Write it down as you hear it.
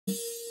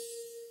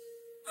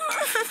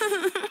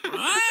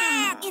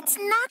It's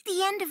not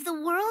the end of the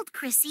world,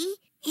 Chrissy.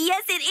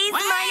 Yes, it is,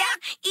 Maya.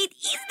 It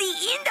is the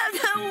end of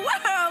the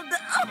world.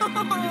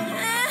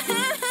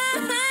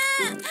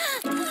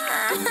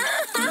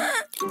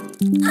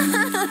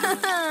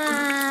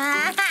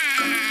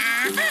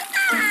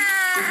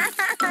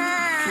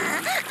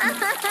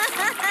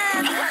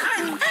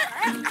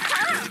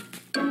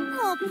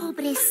 Oh,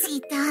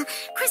 pobrecita.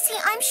 Chrissy,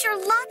 I'm sure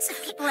lots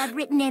of people have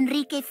written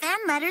Enrique fan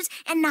letters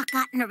and not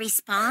gotten a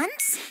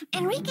response.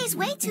 Enrique's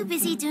way too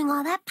busy doing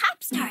all that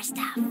pop star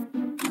stuff.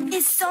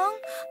 His song,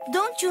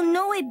 Don't You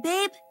Know It,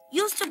 Babe,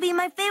 used to be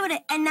my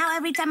favorite, and now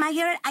every time I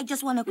hear it, I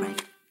just want to cry.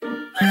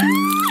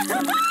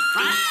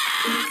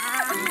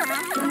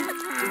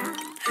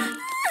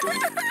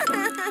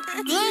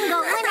 Tengo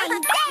una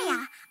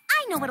idea.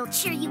 I know what'll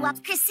cheer you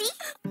up, Chrissy.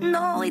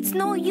 No, it's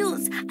no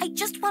use. I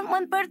just want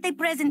one birthday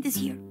present this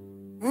year.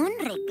 Un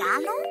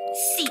regalo?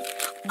 Sí.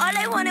 All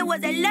I wanted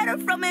was a letter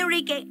from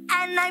Enrique,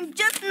 and I'm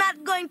just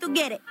not going to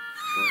get it.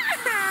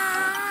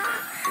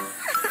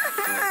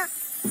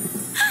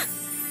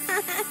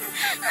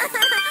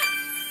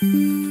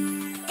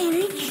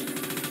 Enrique,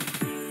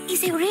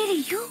 is it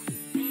really you?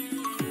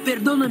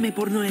 Perdóname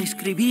por no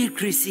escribir,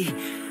 Chrissy.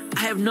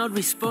 I have not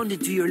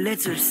responded to your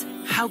letters.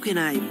 How can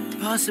I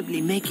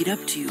possibly make it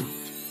up to you?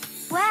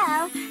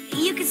 Well,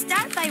 you could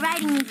start by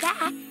writing me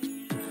back.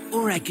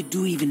 Or I could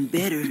do even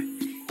better.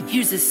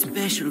 Here's a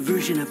special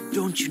version of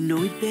Don't You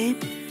Know It,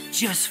 Babe?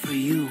 Just for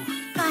you.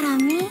 Para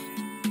mí?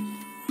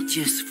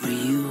 Just for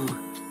you.